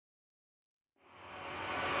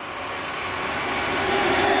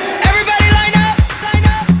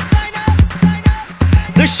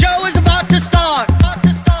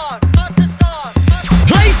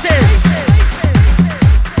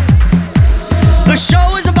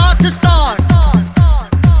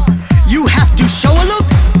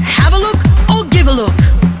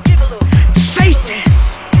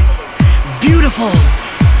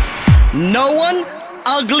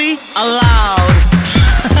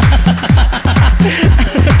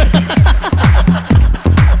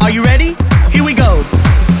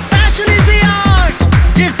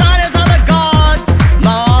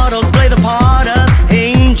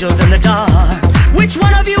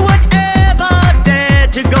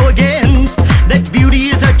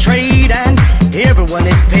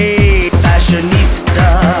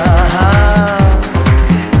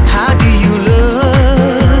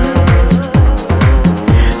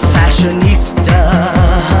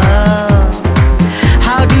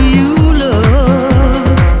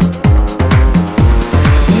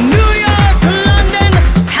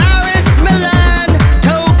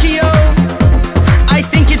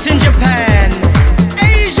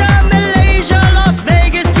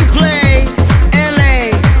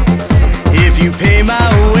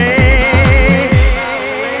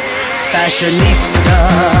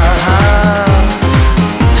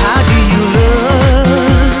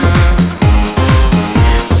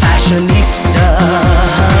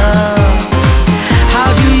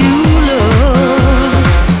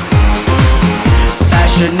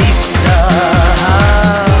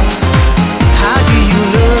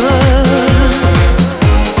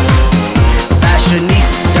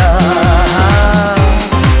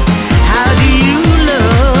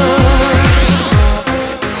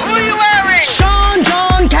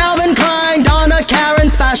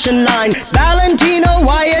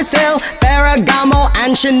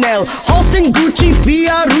Chanel, Halston, Gucci,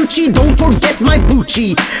 Fiorucci, don't forget my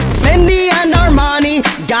Gucci, Fendi and Armani,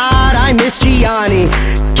 God, I miss Gianni,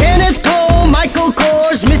 Kenneth Cole, Michael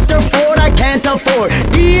Kors, Mr. Ford, I can't afford,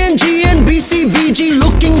 D&G and BCBG,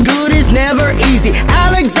 looking good is never easy,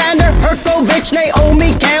 Alexander Herkovich,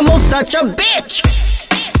 Naomi Campbell, such a bitch.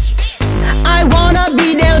 I wanna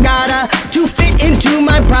be Delgada to fit into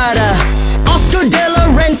my Prada, Oscar de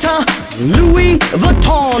la Renta, Louis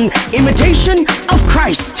Vuitton, imitation of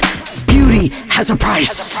Christ, beauty has a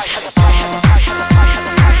price.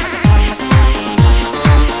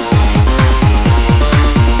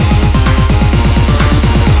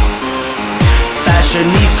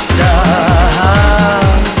 Fashionista,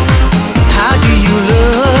 how do you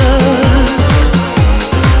look?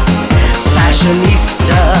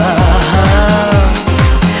 Fashionista,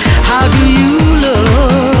 how do you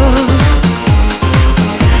look?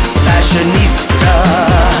 Fashionista,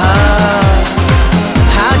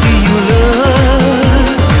 how do you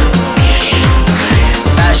look?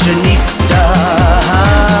 Fashionista,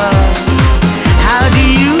 how do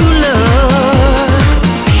you look?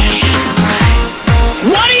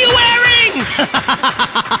 What are you wearing?